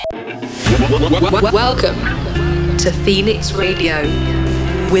Welcome to Phoenix Radio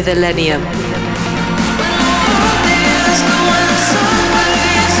with Illenium.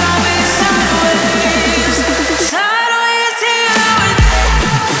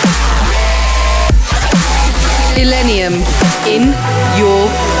 Illenium in your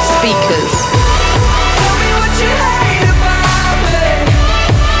speakers.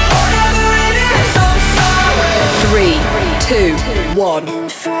 3, 2, 1.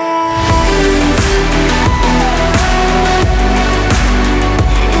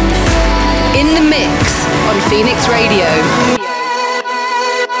 In the mix on Phoenix Radio.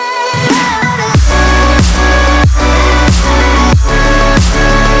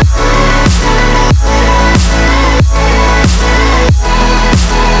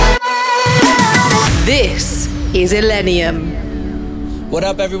 This is Illenium. What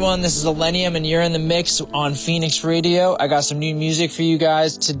up, everyone? This is Illenium, and you're in the mix on Phoenix Radio. I got some new music for you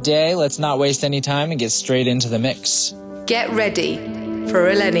guys today. Let's not waste any time and get straight into the mix. Get ready for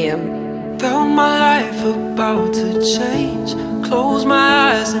Illenium. Felt my life about to change. Closed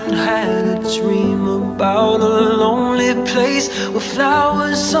my eyes and had a dream about a lonely place where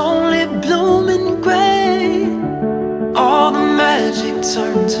flowers only bloom in gray. All the magic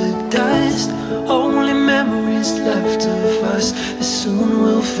turned to dust. Only memories left of us that soon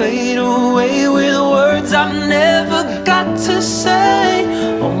will fade away with words I've never got to say.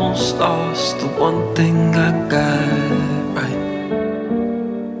 Almost lost the one thing I got right.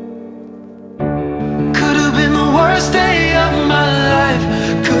 Could have been the worst day of my life.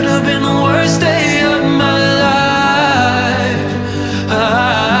 Could have been the worst day of my life.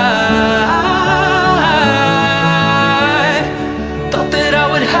 Thought that I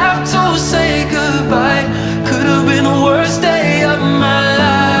would have to say goodbye. Could have been the worst day of my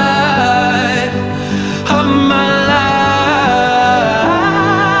life. Of my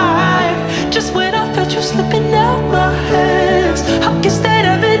life. Just when I felt you slipping out my hands, I guess that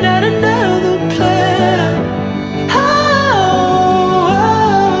heaven had another plan. Oh,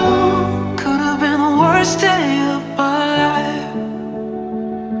 could have been the worst day of my life.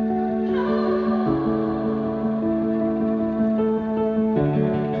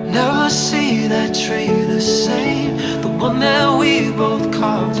 Never see that tree the same. The one that we both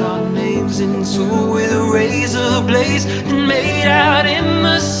carved our names into with a razor blades and made out in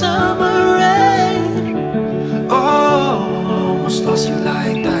the summer rain. Oh, almost lost you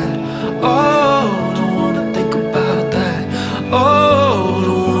like that. Oh, don't wanna think about that. Oh,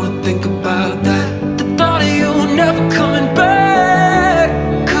 don't wanna think about that. The thought of you never coming back.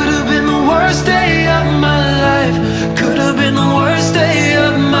 Could have been the worst day of my life. Could have been the worst day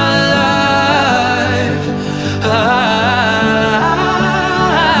of my life. I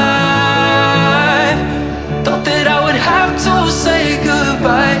thought that I would have to say goodbye.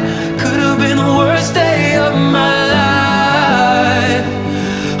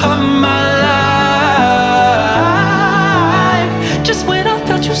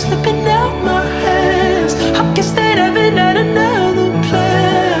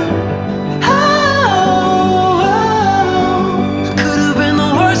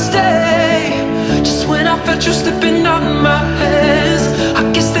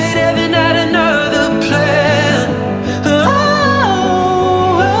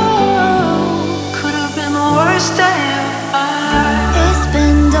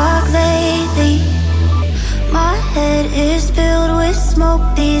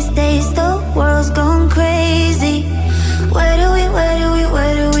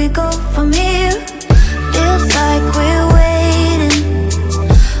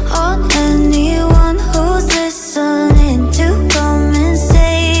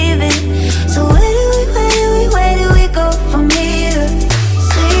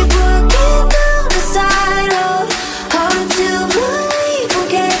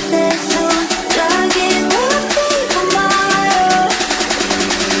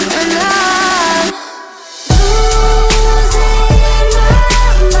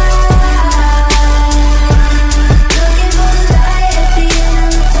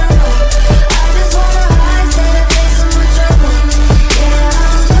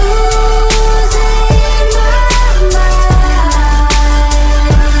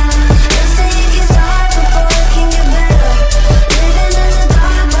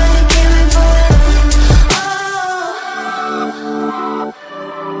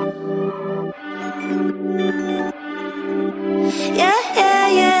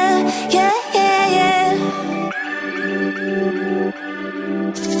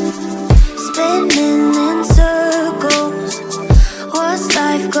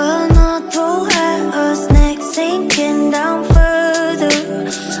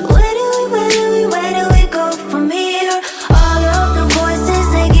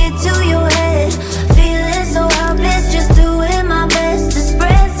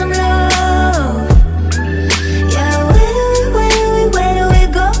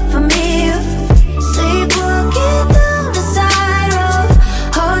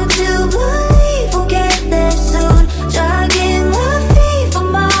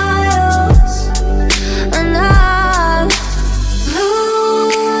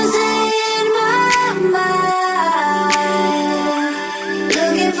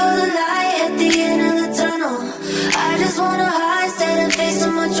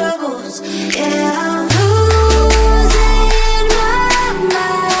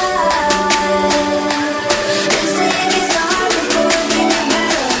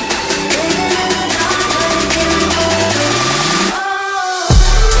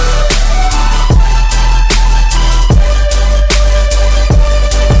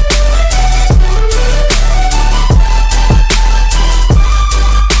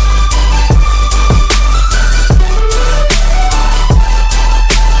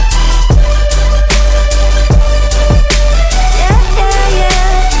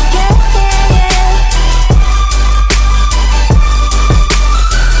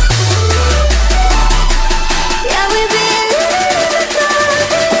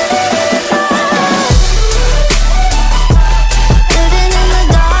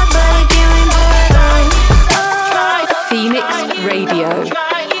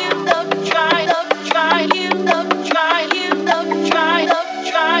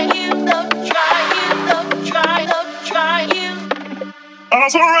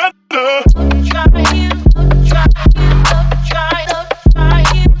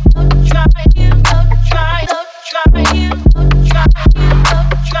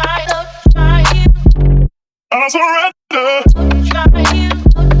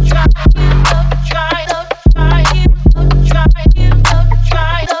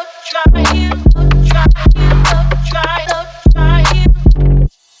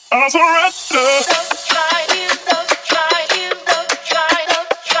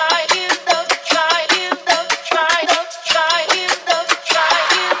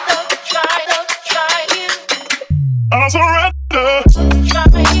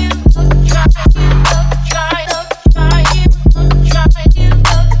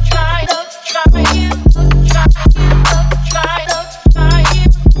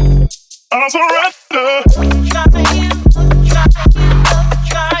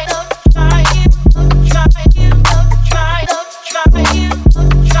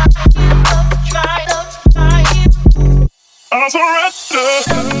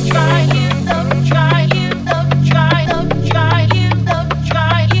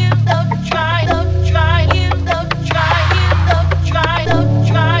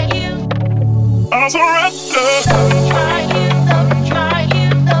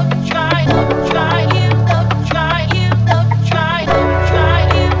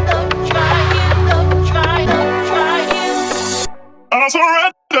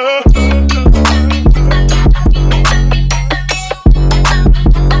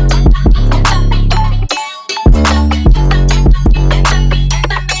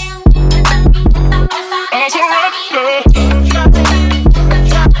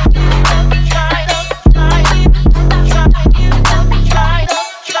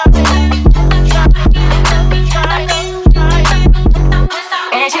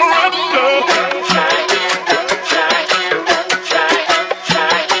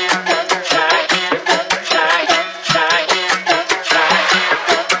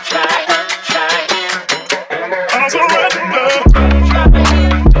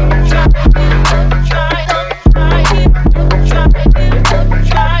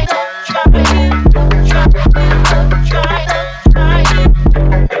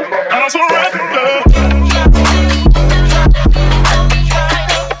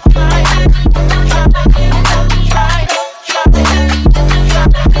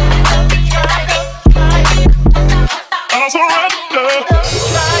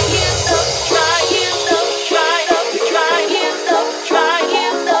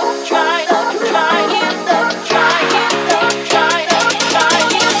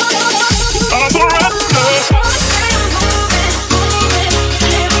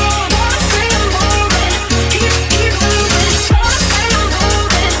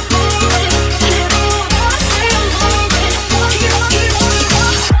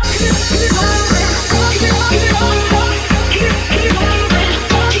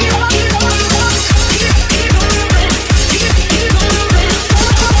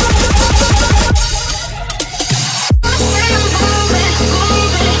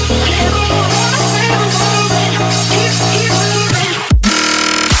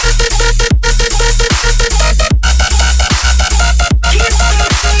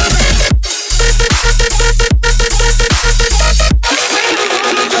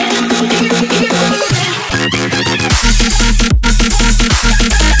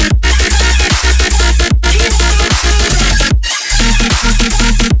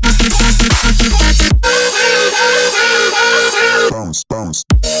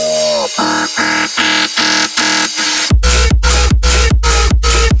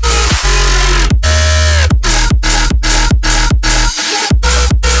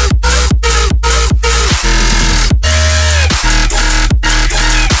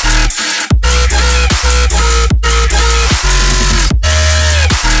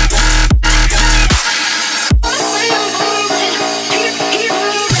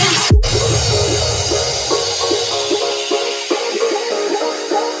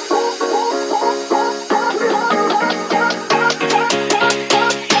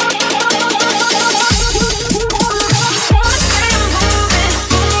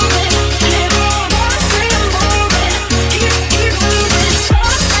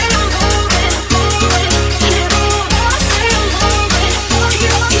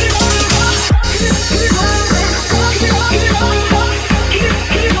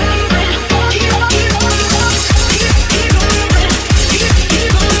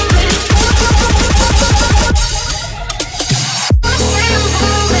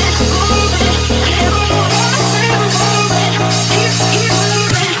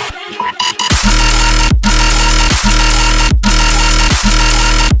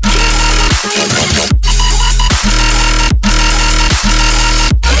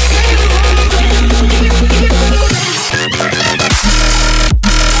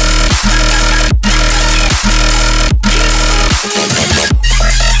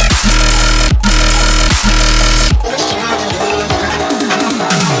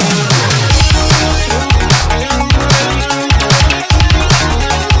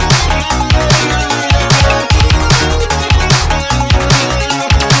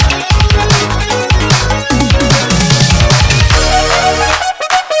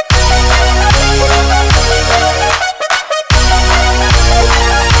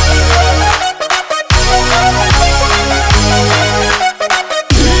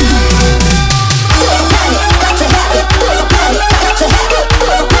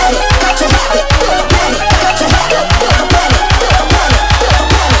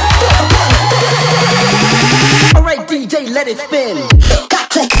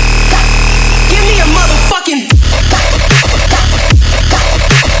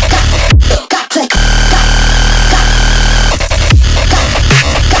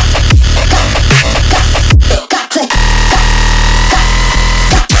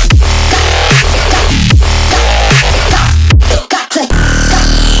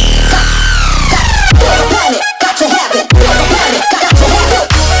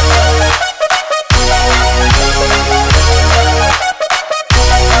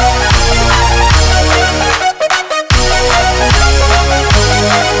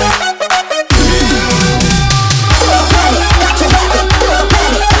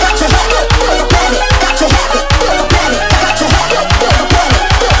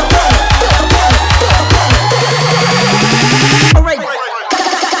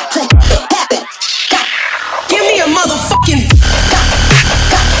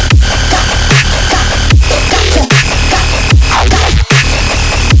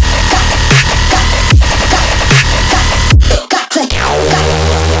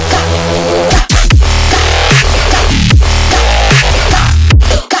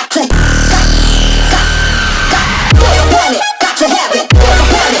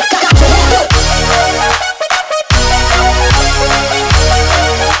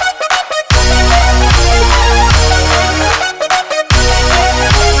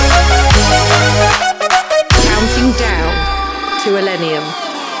 Illenium.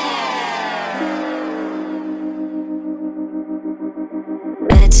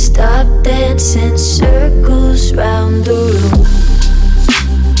 Let's stop dancing circles round the room.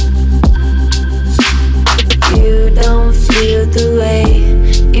 You don't feel the way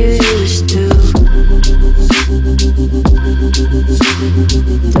you used to.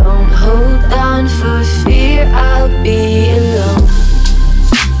 Don't hold on for fear I'll be alone.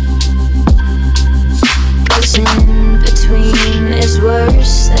 'Cause in between is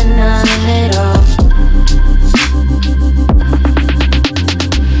worse than none at all.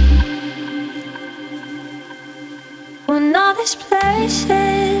 When all these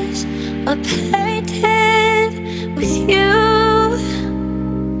places are painted with you,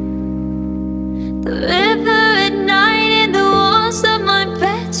 the river at night and the walls of my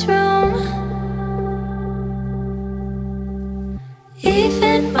bedroom,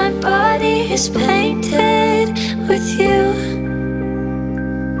 even my body is painted with you.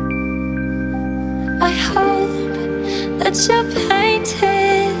 I hope that you're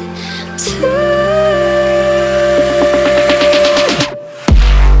painted too.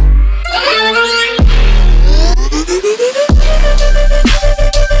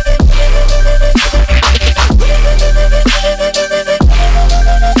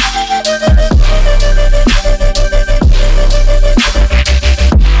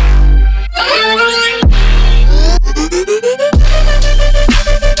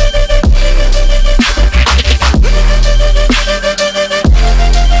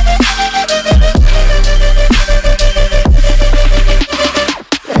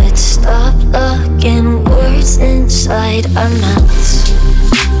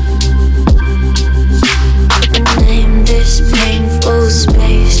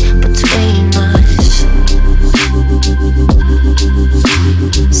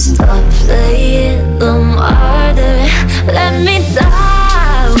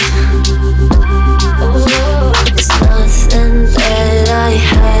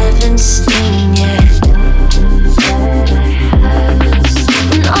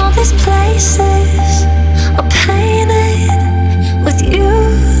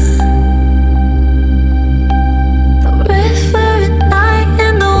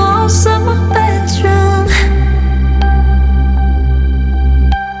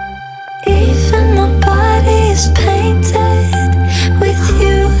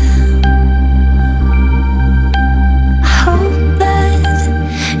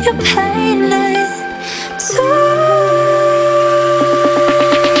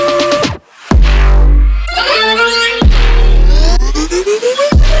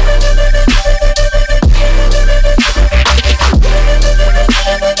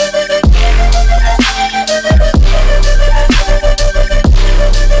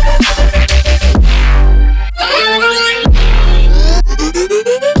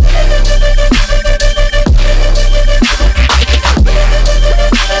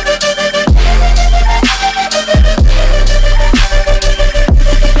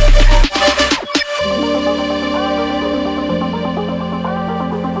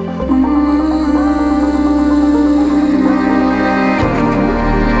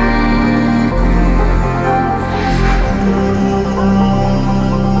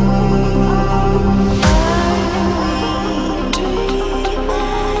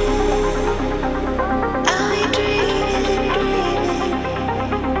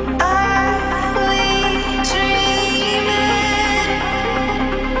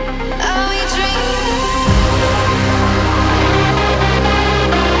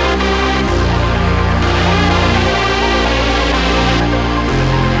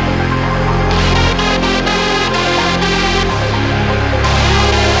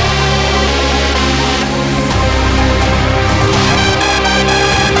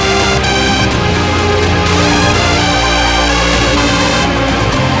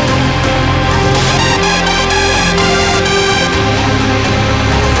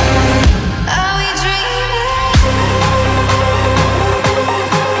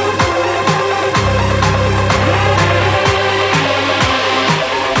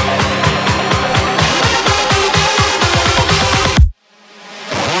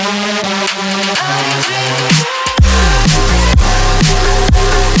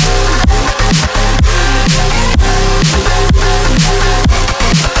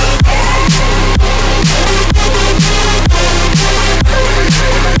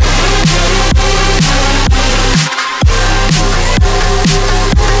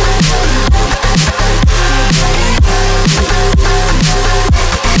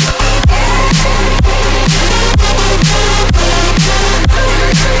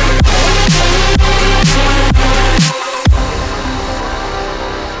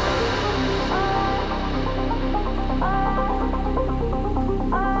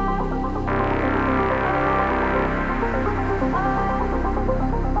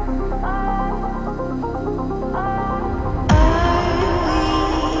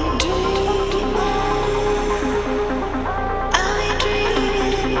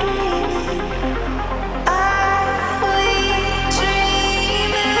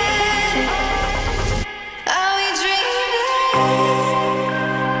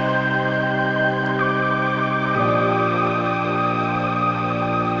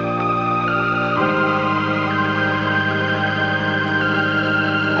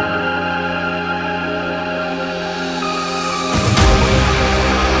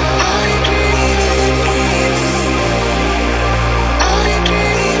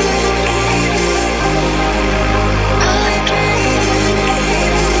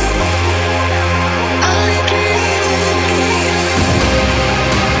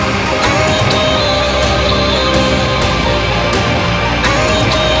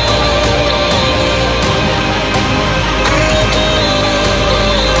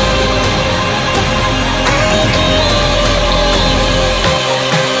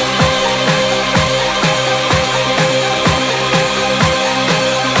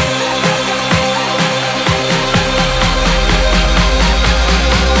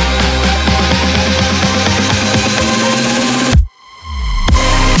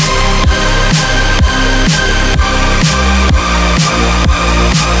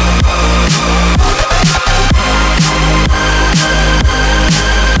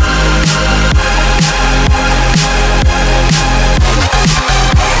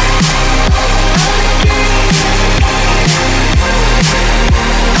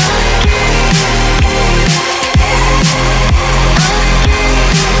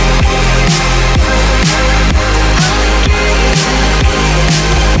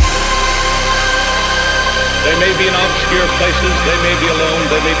 obscure places, they may be alone,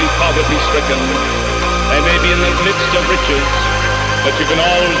 they may be poverty-stricken, they may be in the midst of riches, but you can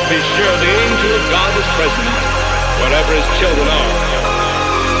always be sure the angel of God is present wherever his children are.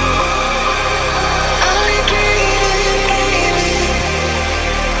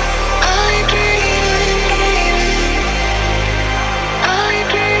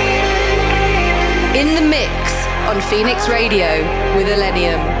 In the mix on Phoenix Radio with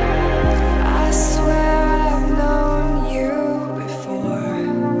Illenium. I swear I've known you before.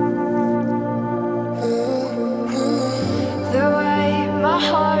 The way my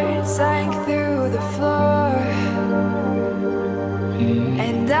heart sank through the floor,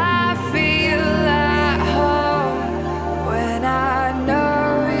 and I feel at home when I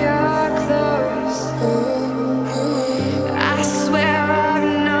know you're close. I swear I've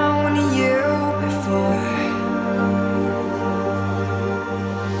known you before.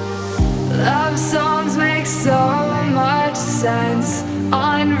 Love songs make so much sense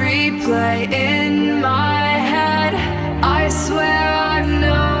on replay in my head. I swear I've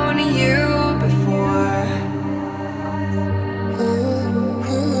known you before.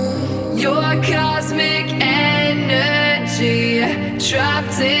 Your cosmic energy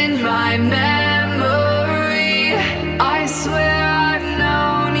trapped in my memory. I swear I've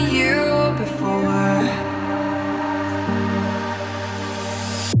known you before.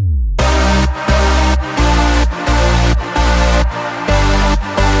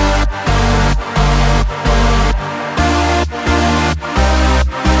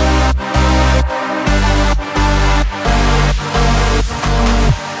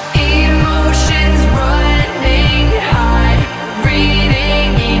 Emotions running high,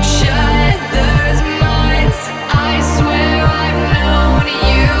 reading each other.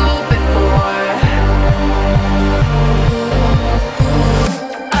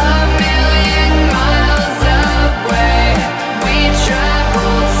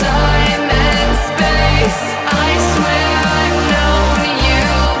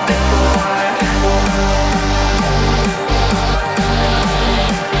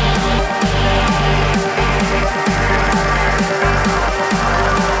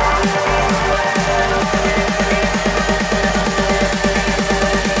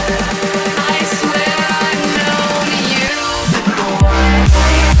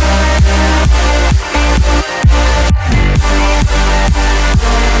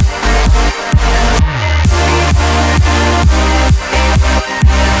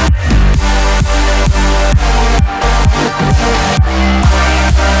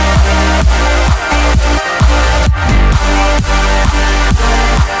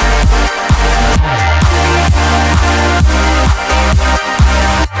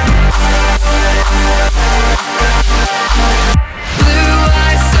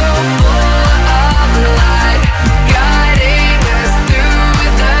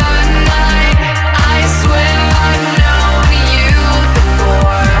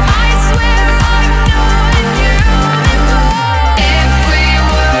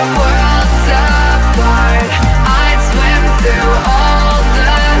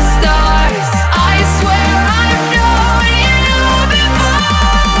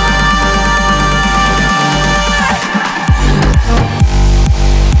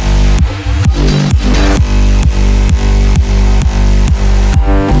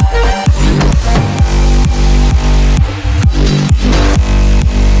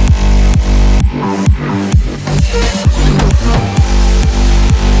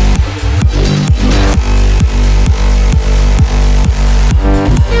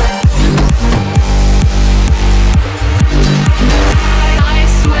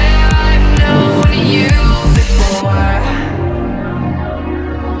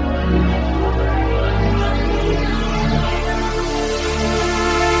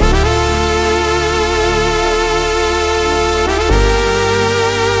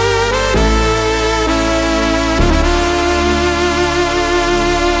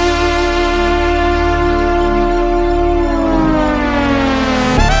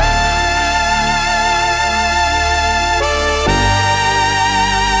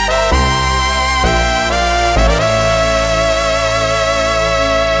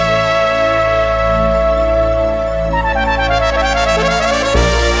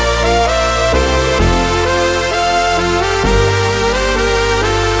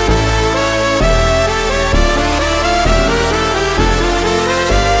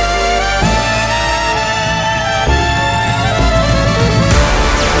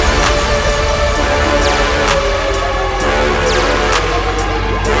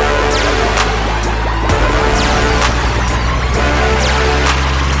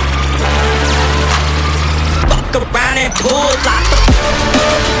 and pull like the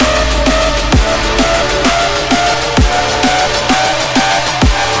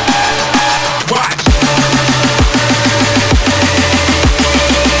watch.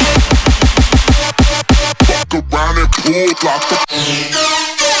 Fuck around and pull like the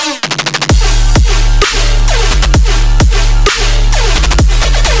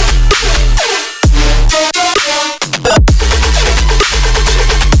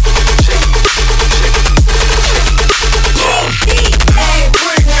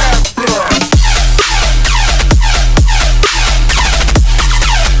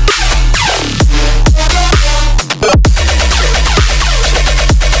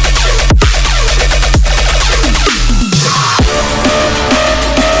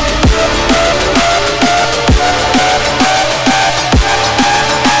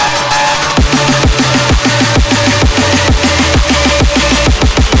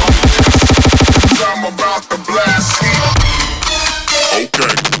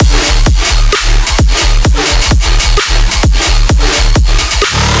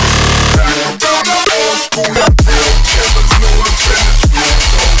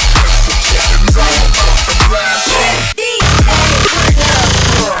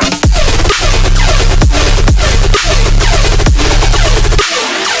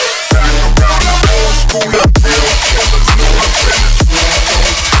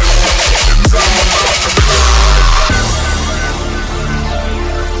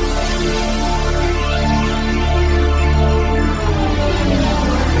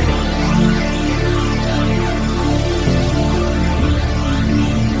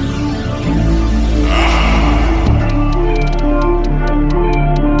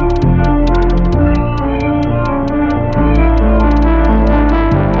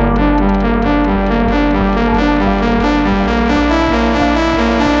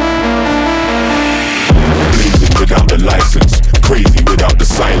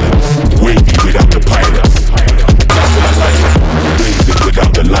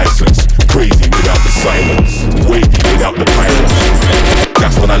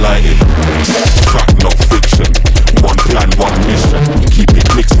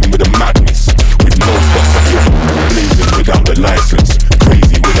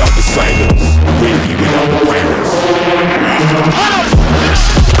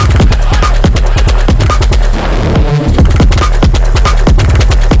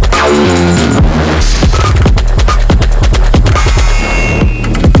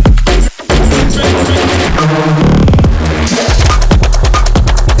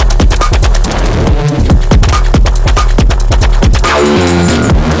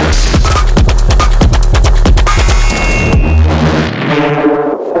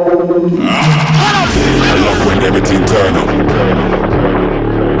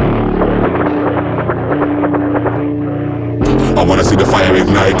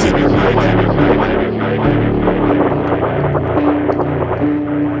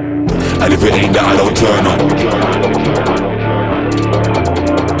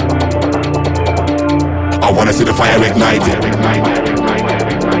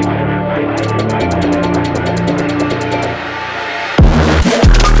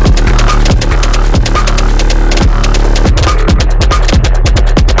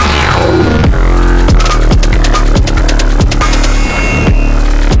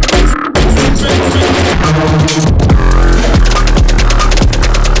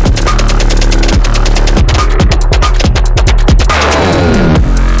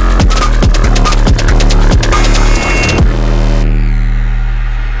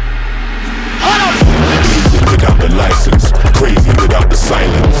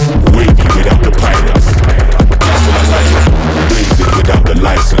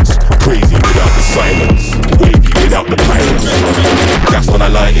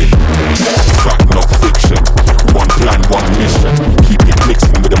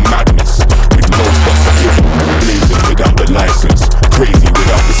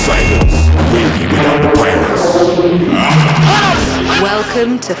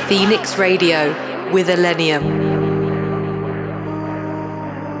Welcome to Phoenix Radio with Illenium.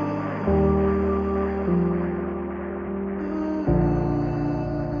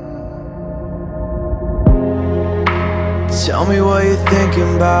 Tell me what you're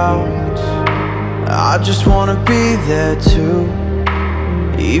thinking about. I just wanna be there too.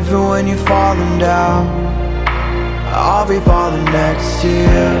 Even when you're falling down, I'll be falling next to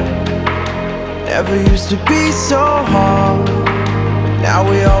you. Never used to be so hard, but now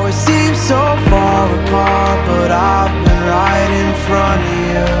we always seem so far apart. But I've been right in front of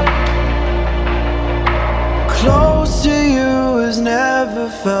you. Close to you has never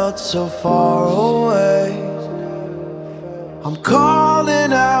felt so far away. I'm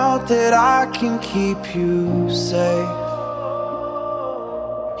calling out that I can keep you safe.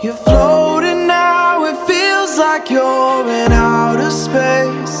 You're floating now, it feels like you're in outer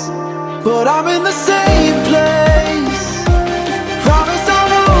space, but I'm in the same place. Promise I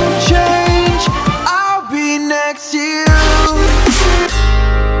won't change, I'll be next to you.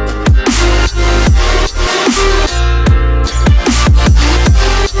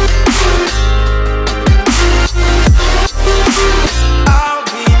 I'll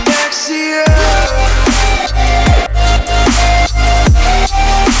be next to you.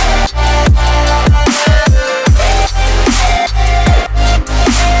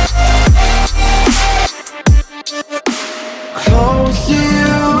 Close to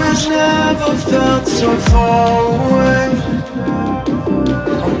you has never felt so far away.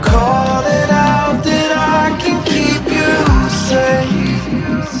 I'm calling out that I can keep you safe.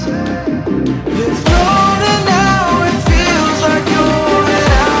 You're floating now, it feels like you're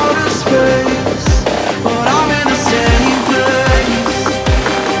in outer space, but I'm in the same place.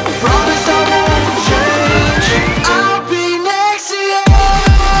 Promise I won't change, I'll be next to you.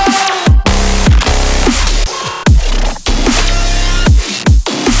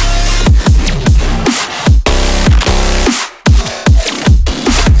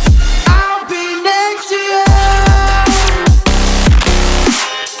 I'll be next to you.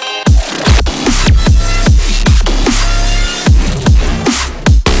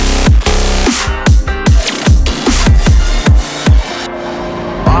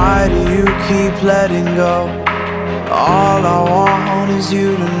 Why do you keep letting go? All I want is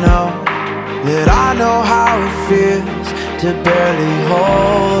you to know that I know how it feels to barely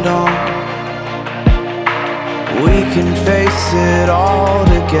hold on. We can face it all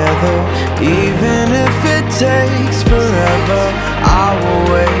together, even if it takes forever. I will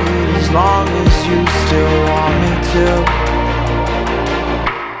wait as long as you still want me to.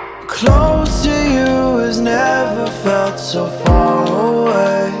 Close to you has never felt so far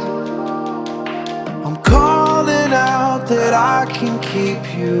away. I'm calling out that I can keep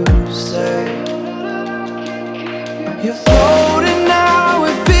you safe. You're floating now,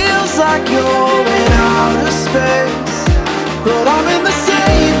 it feels like you're in outer space, but I'm in the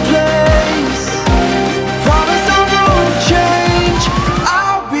same place. Promise I won't change,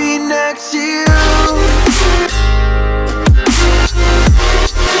 I'll be next to you.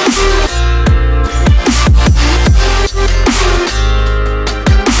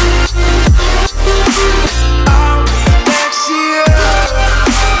 I'll be next to you.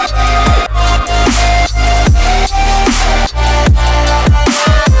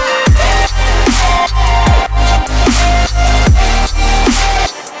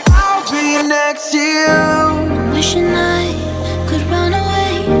 I'll be next to you. Wishing I could run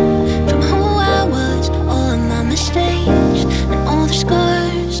away from who I was, all of my mistakes and all the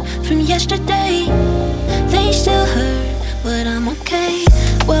scars from yesterday. They still hurt, but I'm okay.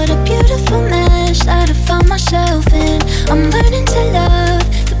 What a beautiful mess that I found myself in. I'm learning to love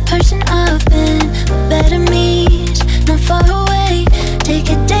the person I've been. A better me's not far away. Take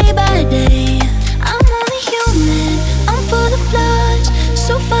it day by day. I'm only human, I'm full of flaws,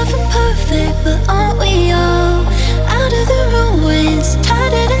 so far from perfect, but aren't we all? Out of the ruins,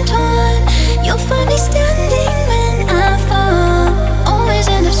 tattered and torn, you'll find me standing when I fall. Always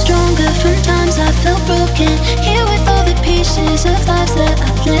end up stronger from times I felt broken, here with all the pieces of lives that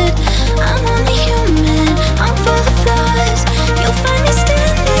I've lived. I'm only human, I'm full of flaws,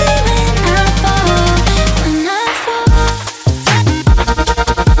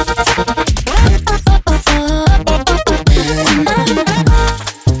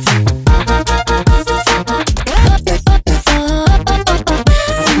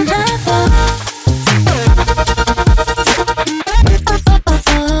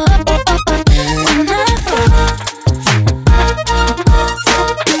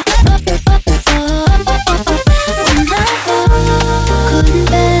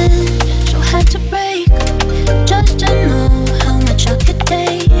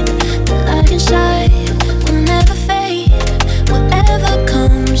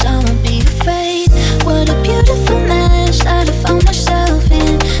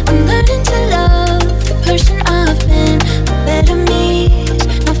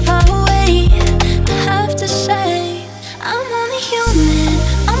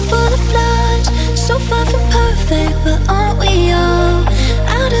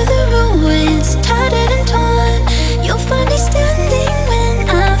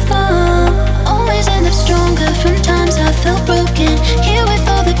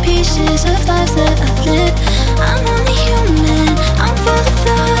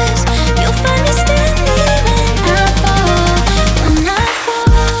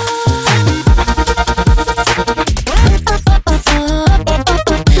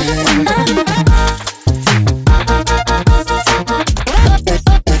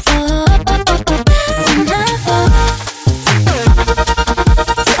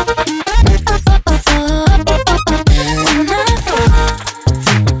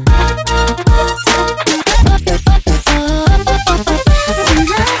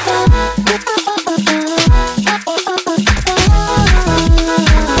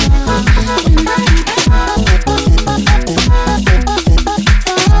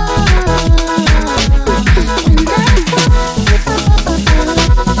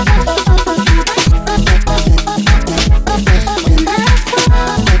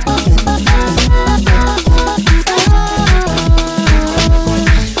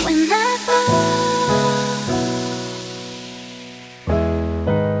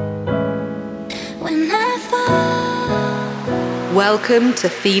 Welcome to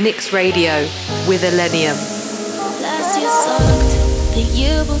Phoenix Radio with Illenium. Last year sucked, the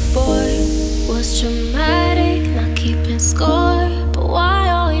year before was traumatic, not keeping score. But why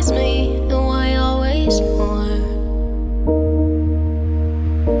always me and why always more?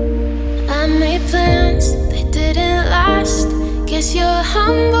 I made plans, they didn't last. Guess you're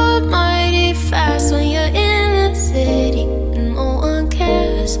humbled mighty fast when you're in the city and no one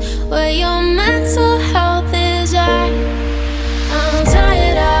cares where your mental health is at. I'm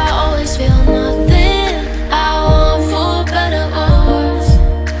tired, I always feel nothing. I want for better or worse.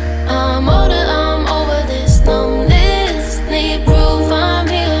 I'm older, I'm over this numbness. Need proof I'm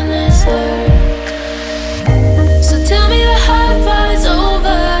healing this hurt. So tell me the hard part's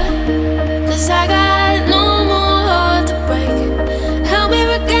over, 'cause I got no more heart to break. Help me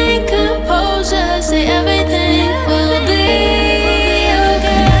regain composure, say everything will be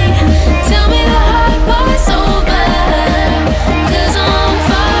okay. Tell me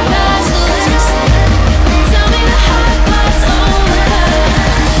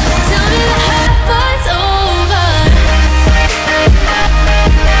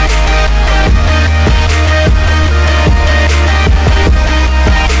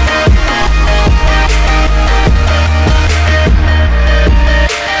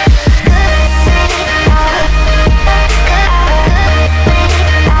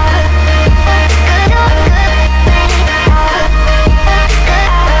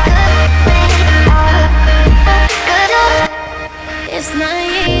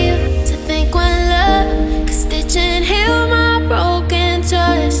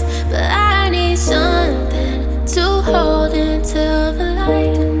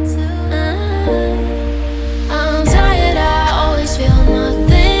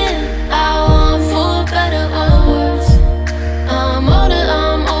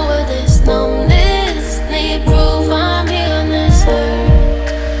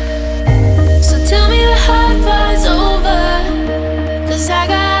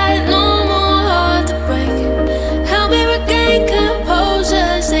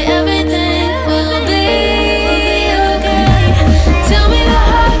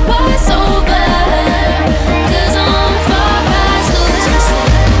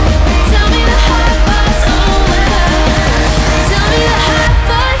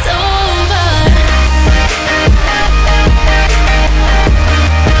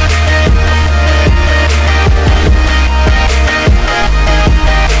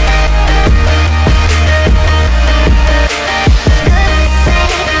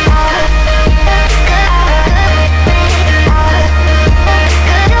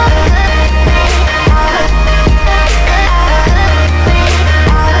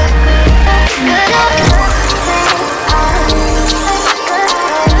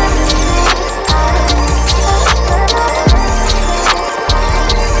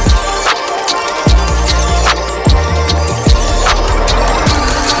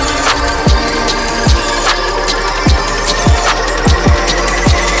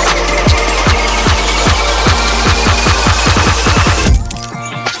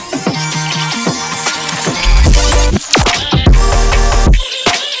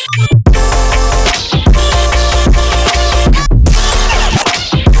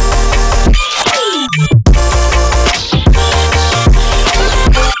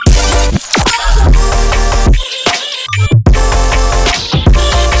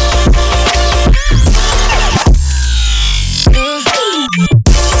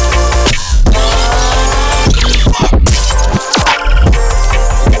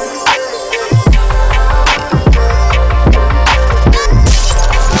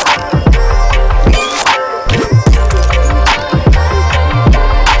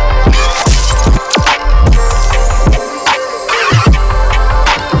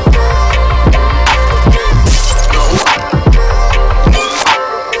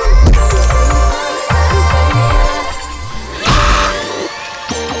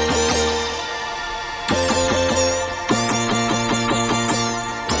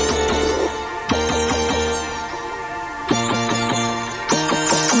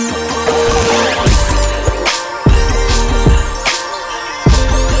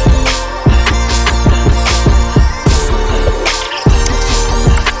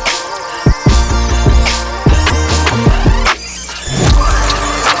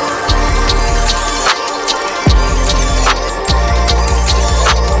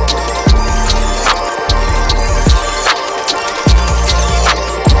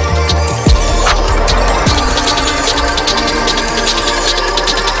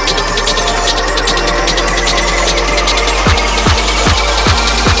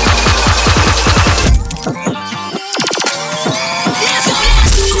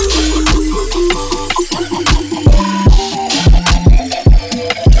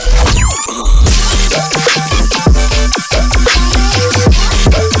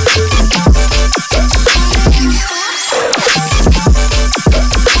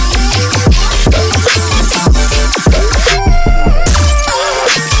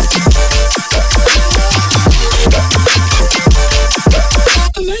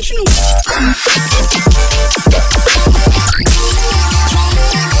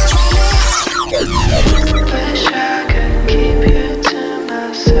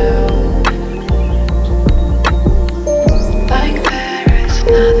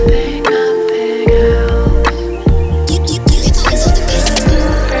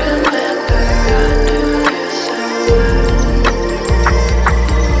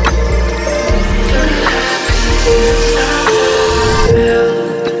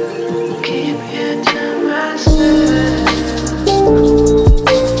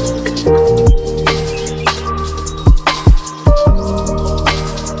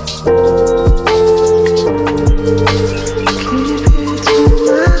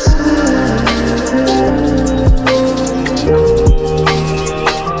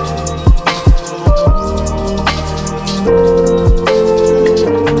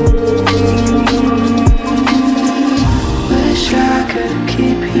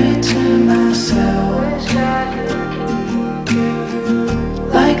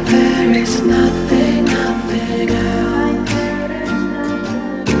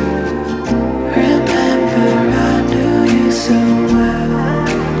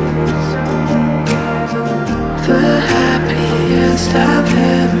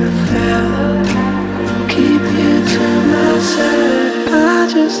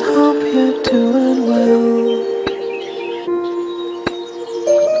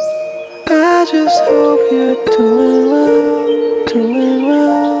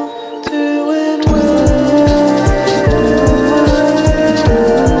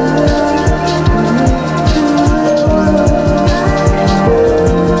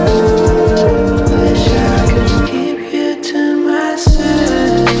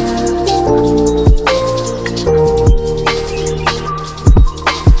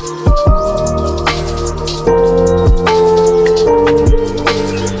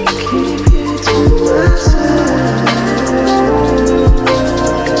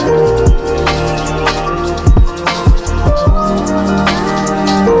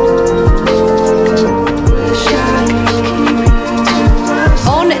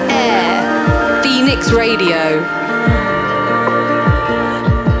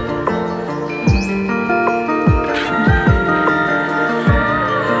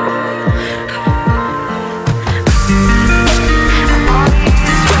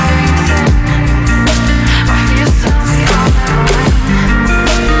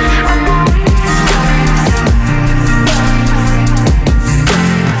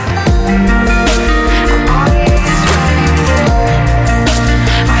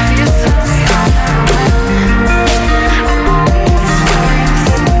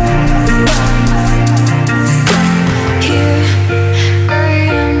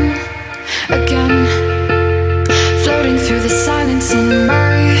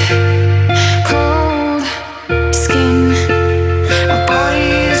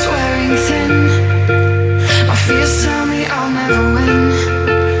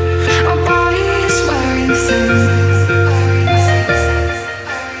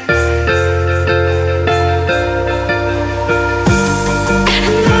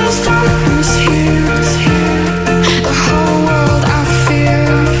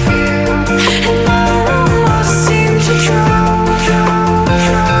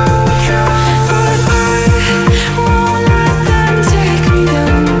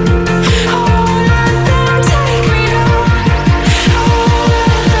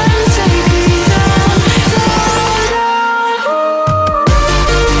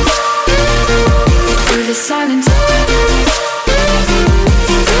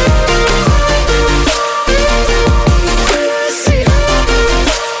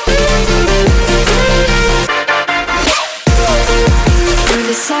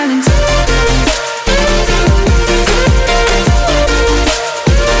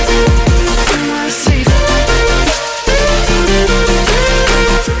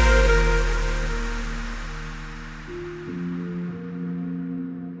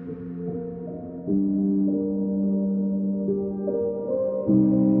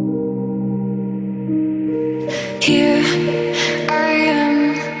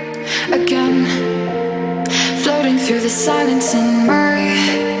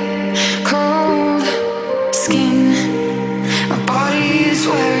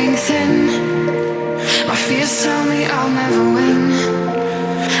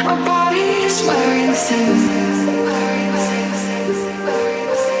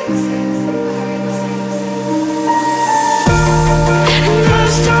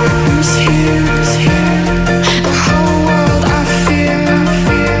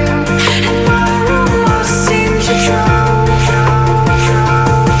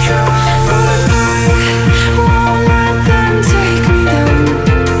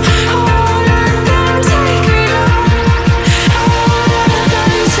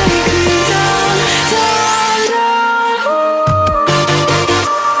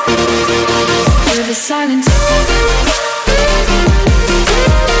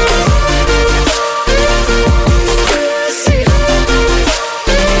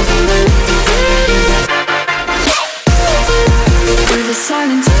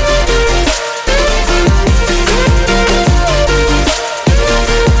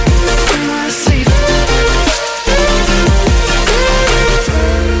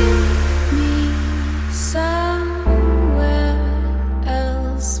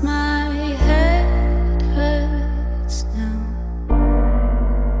miles, my head hurts now.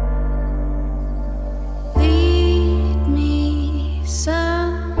 Lead me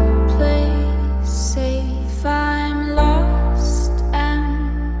someplace safe, I'm lost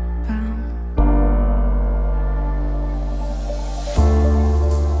and bound.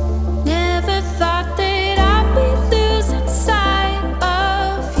 Never thought that I'd be losing sight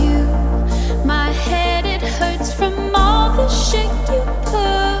of you. My head, it hurts from all the shit you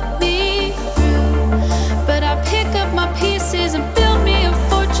put me through. But I pick up my pieces and build me a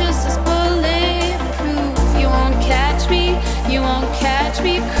fortress that's bulletproof. You won't catch me, you won't catch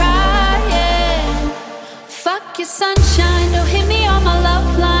me crying. Fuck your sunshine, don't hit me on my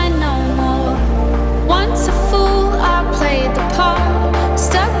love line no more. Once a fool, I played the part.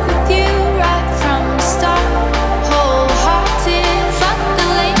 Stuck with you right from the start. Wholehearted, fuck the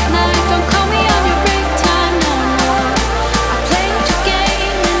late night. Don't call me on your break time no more. I played your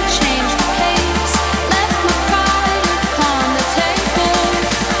game and changed the pace. Left my pride upon the table.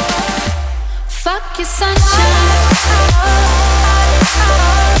 Fuck your sunshine.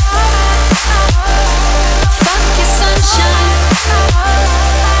 Fuck your sunshine.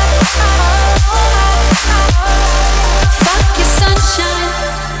 Fuck your sunshine.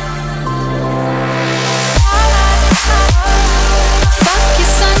 Fuck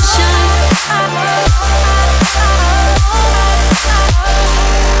your sunshine.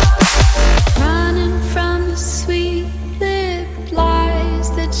 Running from the sweet lip lies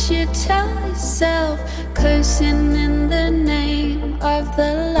that you tell yourself, cursing in the name of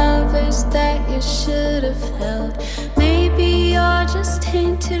the lovers that you should have held. Maybe you're just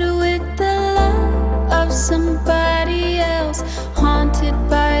tainted with the love of somebody else, haunted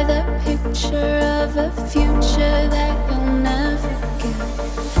by the picture of a future that you'll never get.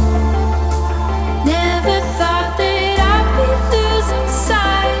 Never thought that I'd be losing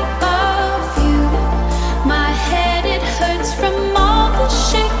sight of you. My head, it hurts from all the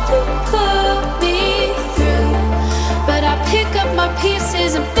shit you put me through. But I pick up my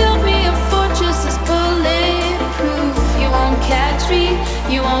pieces and build me a fortress that's bulletproof. You won't catch me,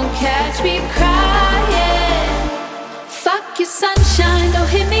 you won't catch me crying. Fuck your sunshine, don't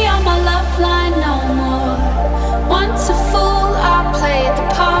hit me on my love line no more. Once a fool, I played the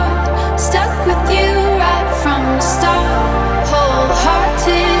part. Stuck with you right from the start.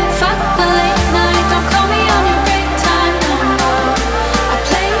 Wholehearted, fuck the late night. Don't call me on your break time no more. I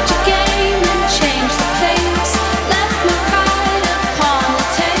played your game and changed the pace. Left my pride upon the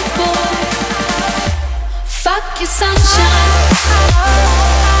table. Fuck your sunshine.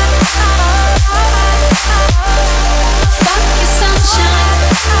 Fuck your sunshine.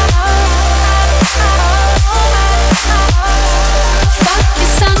 Fuck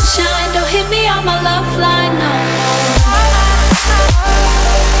your sunshine. Don't hit me on my love line no more.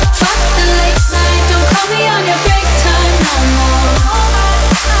 Fuck the late night. Don't call me on your break time no more.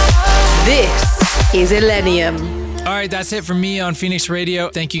 This is Illenium. All right, that's it from me on Phoenix Radio.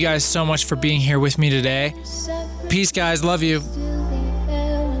 Thank you guys so much for being here with me today. Peace, guys. Love you.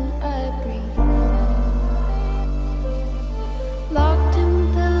 Locked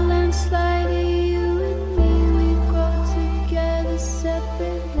in the landslide, you and me, we grow together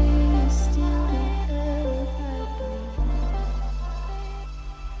separately. Still the air I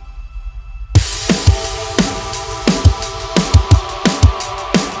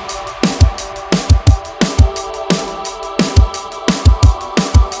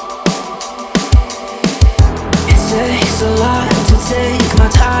It takes a lot to take my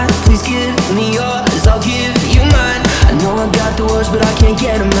time. Please give me yours, I'll give you mine. I know I got the words, but I can't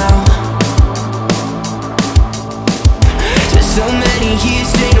get them out. There's so many years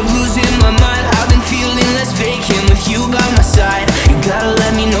straight of losing my mind. I've been feeling less vacant with you by my side. You gotta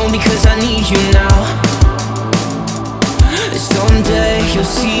let me know because I need you now. Someday you'll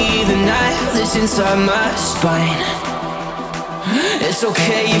see the knife that's inside my spine. It's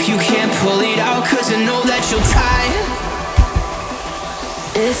okay if you can't pull it out, cause I know that you'll try.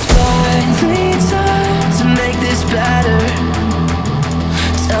 It's finally time to make this better.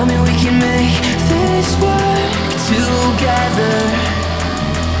 Tell me we can make this work together.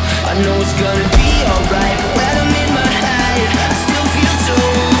 I know it's gonna be alright, but when I'm in my head, I still feel so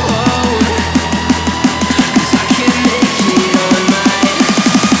old. Cause I can't make it on mine.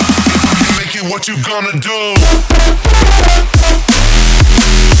 I can make it, what you gonna do?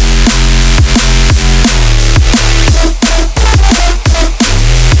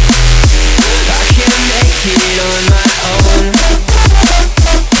 It on my own.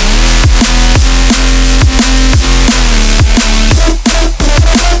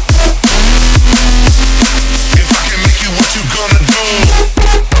 If I can make it, what you gonna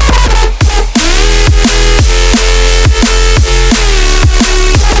do?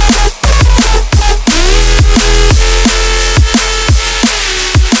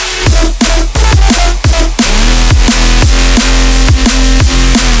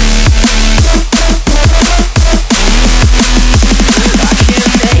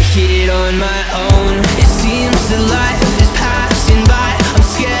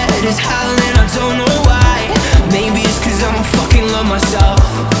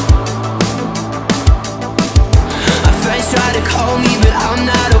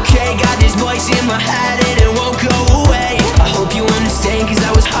 in my head and it won't go away. I hope you understand, cause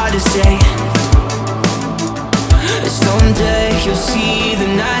that was hard to say. Someday you'll see the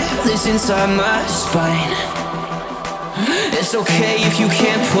knife inside my spine. It's okay if you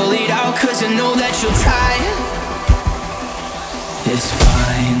can't pull it out, cause I know that you'll try. It's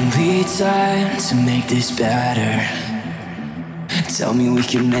finally time to make this better. Tell me we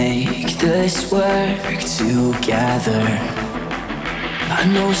can make this work together. I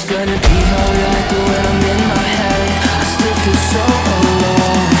know it's gonna be alright, but when I'm in my head I still feel so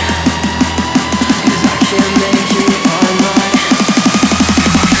alone, cause I can't make it on my own.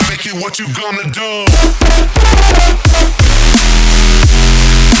 Make it what you gonna do.